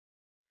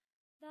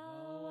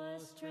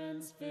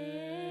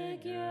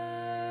Transfigured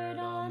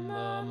on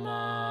the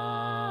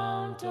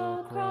mount,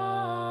 O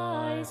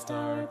Christ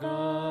our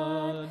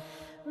God.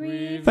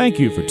 Thank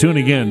you for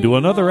tuning in to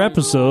another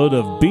episode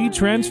of Be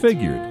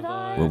Transfigured,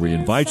 where we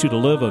invite you to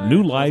live a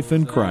new life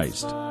in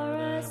Christ.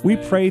 We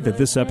pray that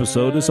this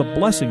episode is a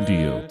blessing to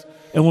you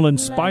and will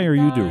inspire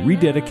you to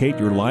rededicate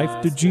your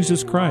life to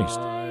Jesus Christ.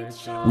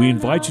 We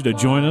invite you to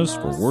join us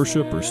for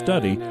worship or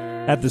study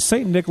at the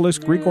St. Nicholas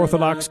Greek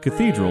Orthodox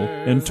Cathedral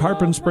in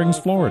Tarpon Springs,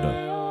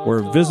 Florida,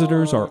 where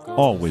visitors are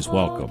always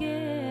welcome.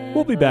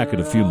 We'll be back in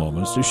a few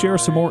moments to share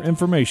some more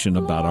information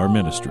about our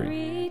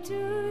ministry.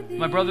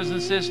 My brothers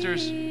and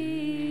sisters,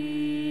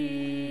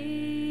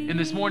 in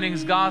this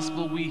morning's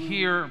gospel, we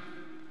hear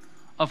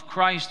of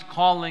Christ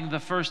calling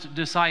the first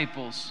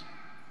disciples.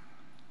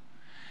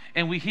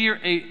 And we hear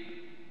an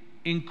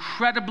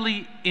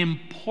incredibly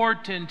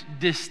important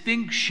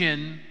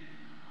distinction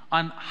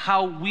on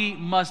how we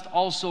must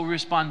also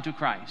respond to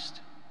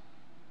Christ.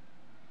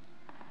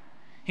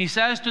 He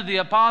says to the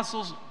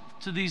apostles,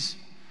 to these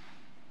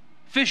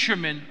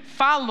fishermen,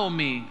 "Follow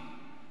me."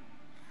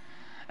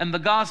 And the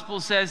gospel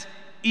says,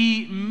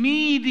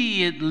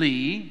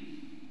 immediately,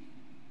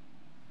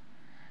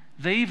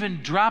 they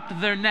even dropped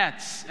their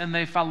nets and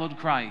they followed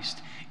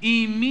Christ.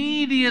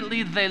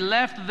 Immediately they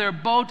left their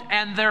boat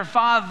and their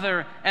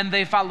father and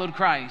they followed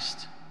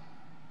Christ.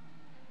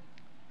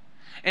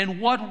 And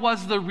what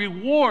was the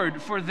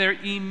reward for their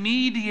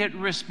immediate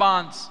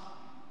response?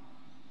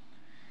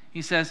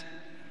 He says,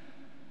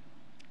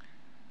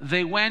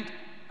 they went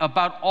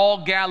about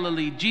all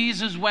Galilee.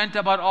 Jesus went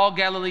about all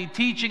Galilee,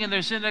 teaching in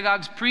their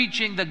synagogues,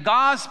 preaching the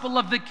gospel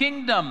of the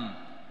kingdom,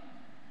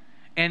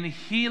 and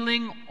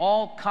healing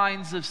all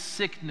kinds of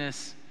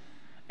sickness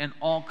and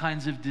all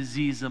kinds of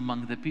disease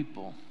among the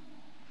people.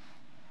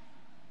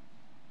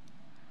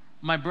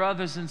 My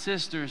brothers and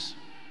sisters,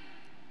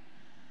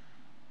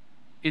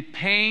 it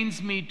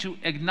pains me to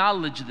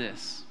acknowledge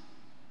this,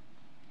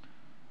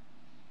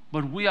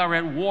 but we are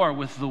at war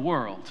with the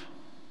world.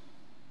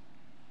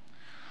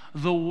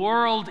 The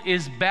world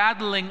is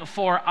battling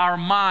for our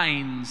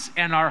minds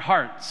and our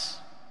hearts.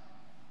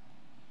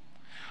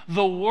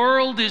 The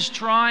world is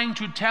trying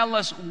to tell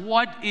us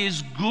what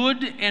is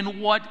good and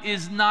what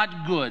is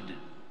not good.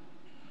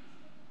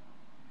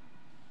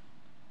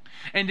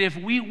 And if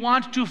we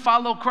want to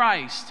follow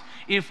Christ,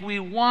 if we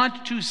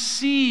want to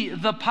see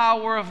the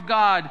power of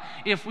God,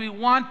 if we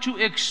want to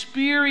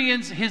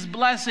experience His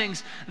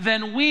blessings,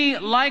 then we,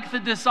 like the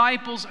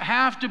disciples,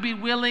 have to be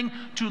willing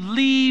to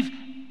leave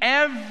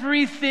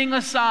everything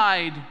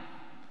aside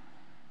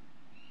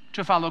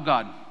to follow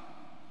God.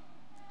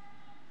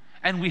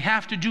 And we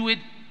have to do it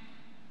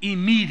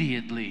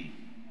immediately,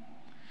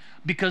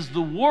 because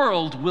the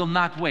world will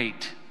not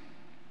wait.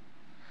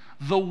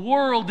 The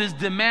world is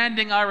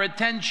demanding our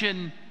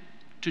attention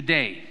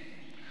today.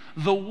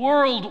 The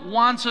world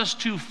wants us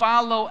to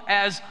follow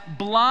as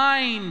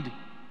blind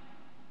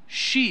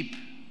sheep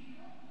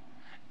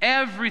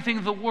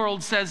everything the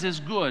world says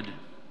is good.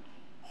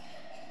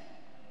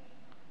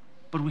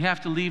 But we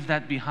have to leave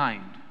that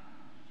behind.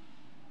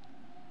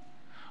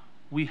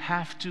 We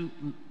have to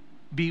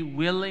be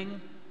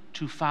willing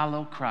to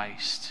follow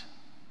Christ.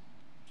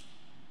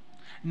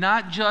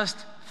 Not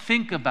just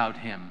think about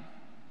Him,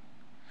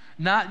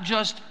 not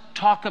just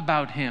talk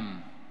about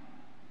Him,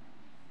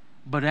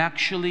 but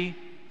actually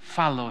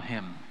follow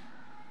Him.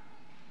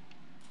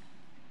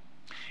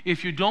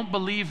 If you don't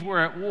believe we're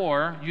at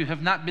war, you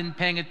have not been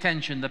paying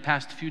attention the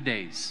past few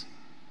days.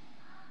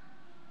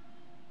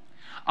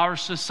 Our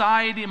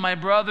society, my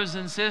brothers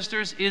and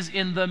sisters, is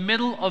in the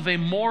middle of a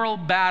moral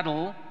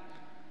battle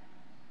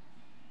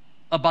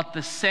about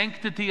the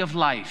sanctity of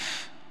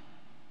life.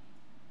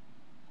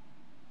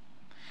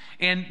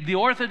 And the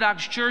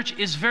Orthodox Church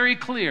is very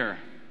clear.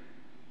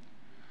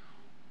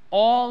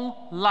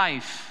 All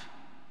life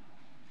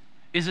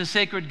is a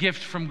sacred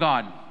gift from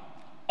God.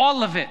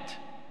 All of it.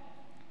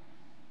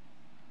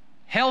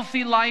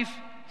 Healthy life,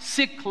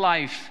 sick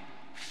life,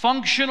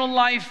 functional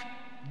life,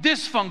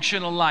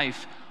 dysfunctional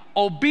life,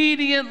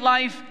 obedient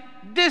life,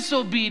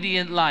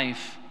 disobedient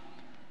life.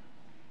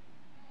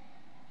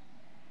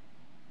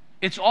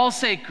 It's all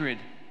sacred.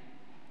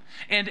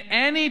 And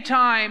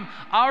anytime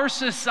our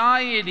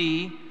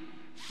society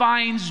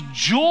finds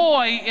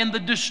joy in the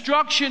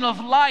destruction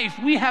of life,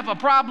 we have a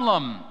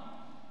problem.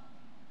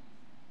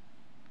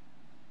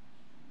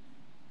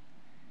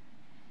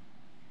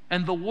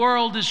 And the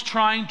world is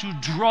trying to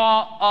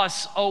draw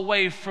us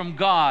away from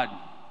God.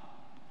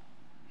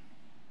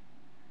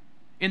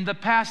 In the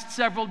past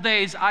several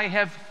days, I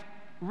have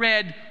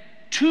read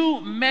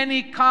too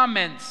many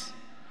comments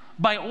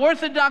by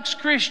Orthodox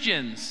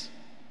Christians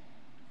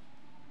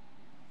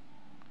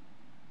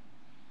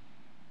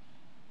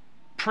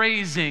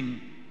praising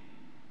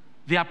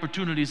the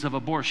opportunities of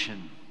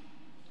abortion.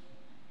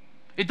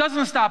 It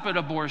doesn't stop at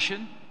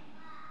abortion.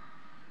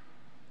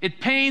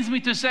 It pains me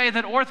to say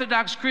that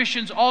Orthodox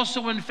Christians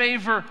also in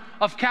favor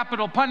of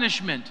capital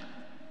punishment.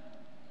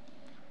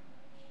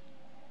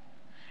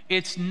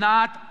 It's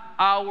not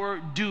our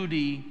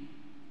duty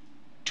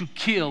to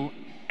kill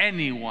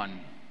anyone.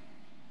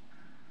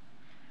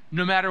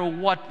 no matter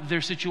what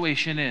their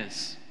situation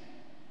is,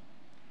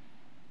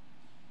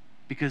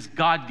 because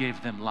God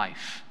gave them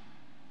life.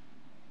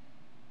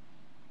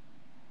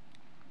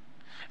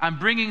 I'm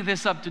bringing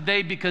this up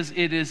today because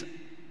it is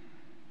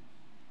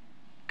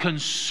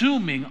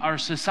consuming our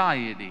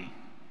society.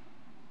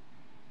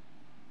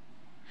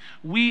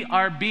 We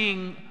are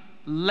being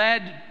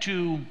led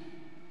to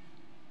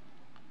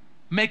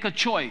make a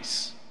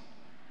choice.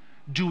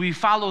 Do we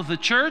follow the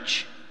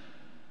church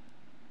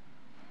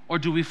or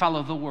do we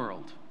follow the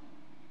world?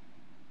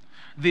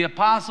 The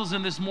apostles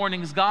in this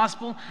morning's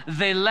gospel,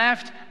 they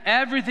left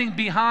everything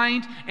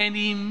behind and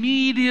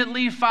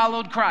immediately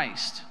followed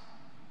Christ.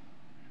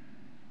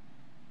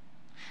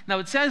 Now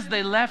it says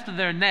they left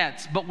their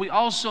nets, but we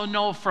also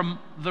know from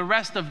the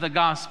rest of the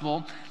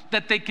gospel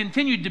that they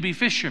continued to be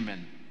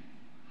fishermen.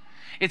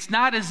 It's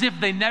not as if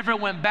they never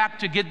went back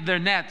to get their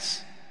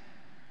nets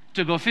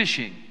to go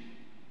fishing.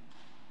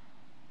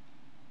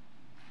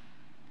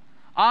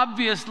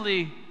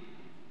 Obviously,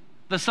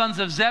 the sons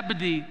of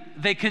Zebedee,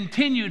 they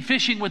continued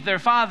fishing with their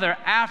father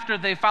after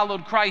they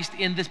followed Christ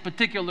in this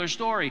particular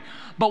story.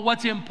 But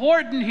what's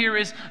important here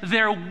is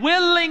their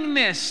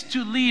willingness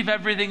to leave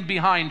everything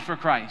behind for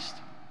Christ.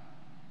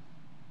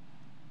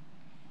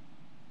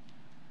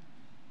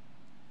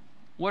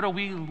 What are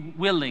we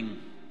willing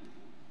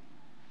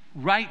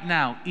right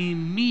now,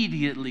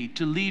 immediately,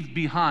 to leave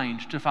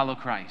behind to follow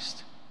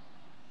Christ?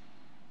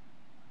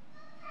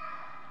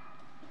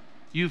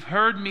 You've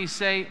heard me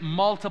say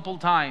multiple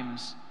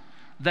times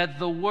that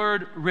the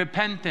word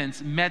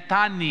repentance,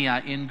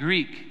 metania in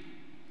Greek,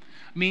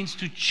 means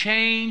to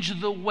change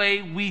the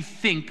way we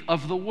think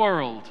of the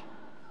world.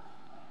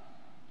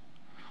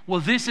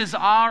 Well, this is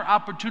our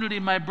opportunity,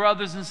 my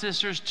brothers and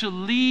sisters, to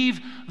leave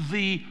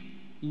the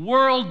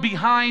world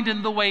behind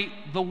in the way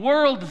the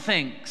world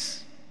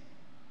thinks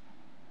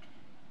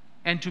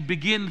and to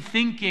begin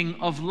thinking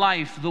of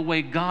life the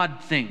way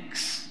God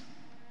thinks.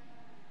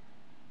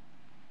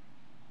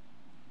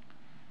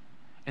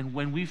 And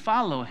when we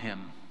follow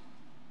Him,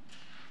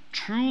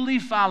 truly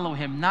follow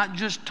Him, not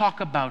just talk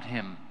about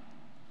Him,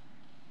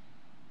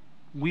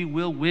 we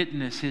will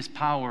witness His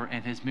power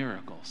and His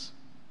miracles.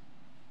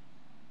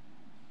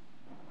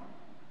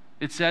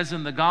 It says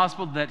in the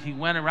gospel that He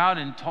went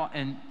around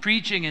and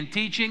preaching and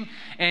teaching,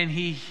 and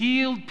He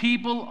healed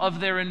people of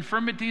their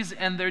infirmities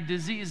and their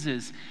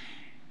diseases.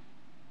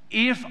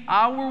 If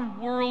our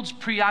world's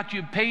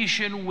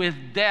preoccupation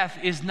with death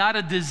is not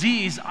a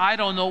disease, I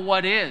don't know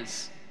what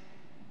is.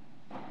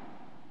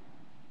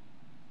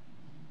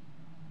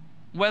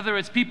 Whether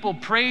it's people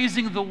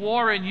praising the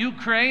war in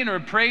Ukraine or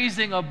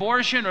praising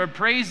abortion or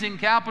praising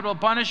capital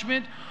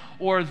punishment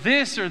or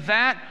this or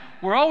that,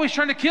 we're always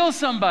trying to kill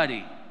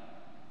somebody.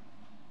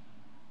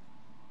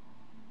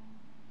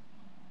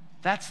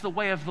 That's the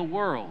way of the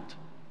world.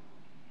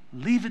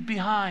 Leave it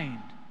behind.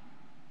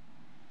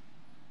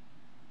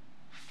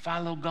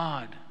 Follow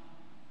God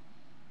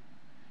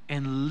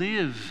and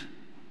live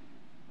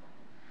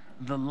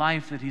the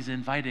life that He's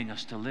inviting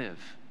us to live.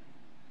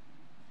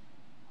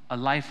 A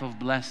life of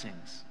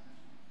blessings.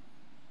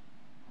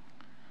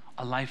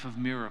 A life of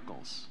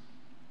miracles.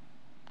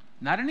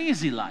 Not an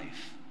easy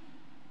life.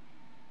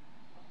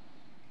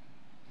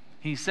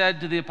 He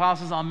said to the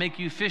apostles, I'll make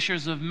you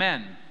fishers of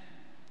men.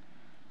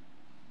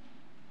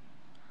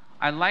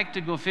 I like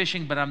to go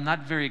fishing, but I'm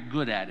not very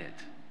good at it.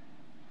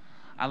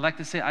 I like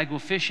to say I go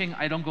fishing,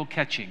 I don't go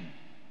catching.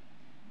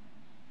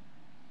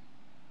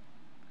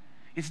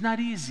 It's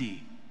not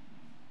easy.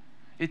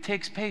 It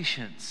takes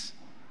patience.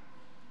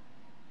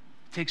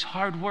 It takes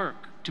hard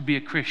work to be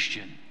a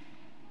Christian.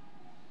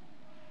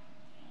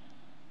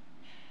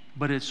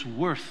 But it's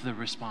worth the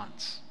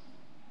response.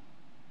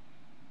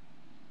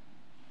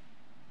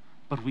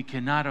 But we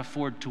cannot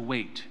afford to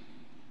wait.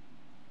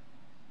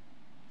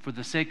 For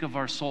the sake of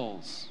our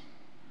souls,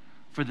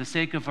 for the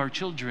sake of our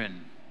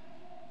children,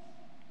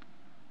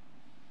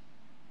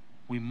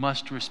 we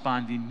must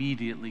respond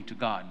immediately to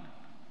God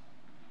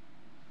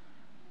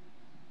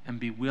and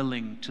be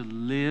willing to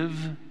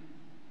live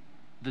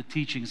the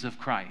teachings of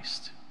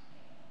Christ,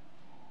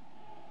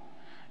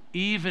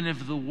 even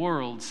if the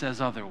world says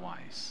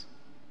otherwise.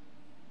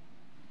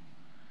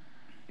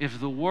 If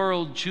the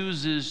world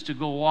chooses to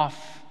go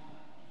off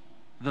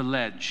the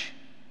ledge,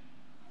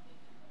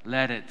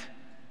 let it.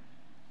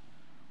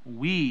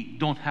 We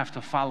don't have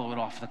to follow it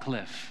off the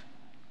cliff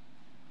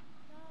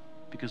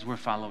because we're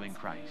following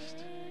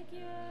Christ.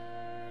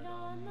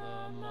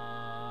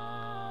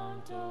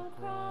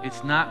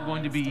 It's not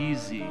going to be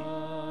easy,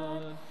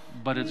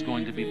 but it's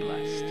going to be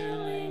blessed.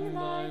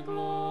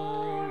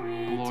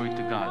 Glory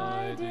to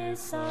God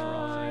for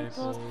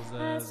all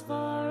things.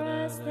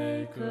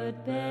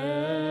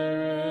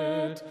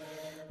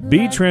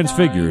 Be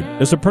Transfigured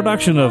is a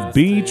production of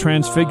Be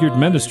Transfigured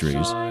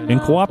Ministries in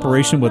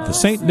cooperation with the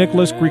St.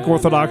 Nicholas Greek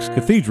Orthodox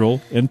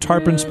Cathedral in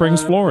Tarpon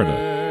Springs,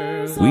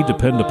 Florida. We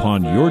depend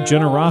upon your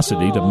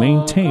generosity to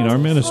maintain our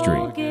ministry.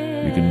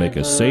 You can make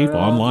a safe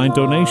online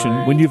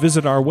donation when you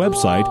visit our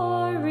website,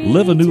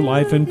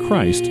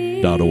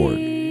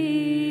 liveanewlifeinchrist.org.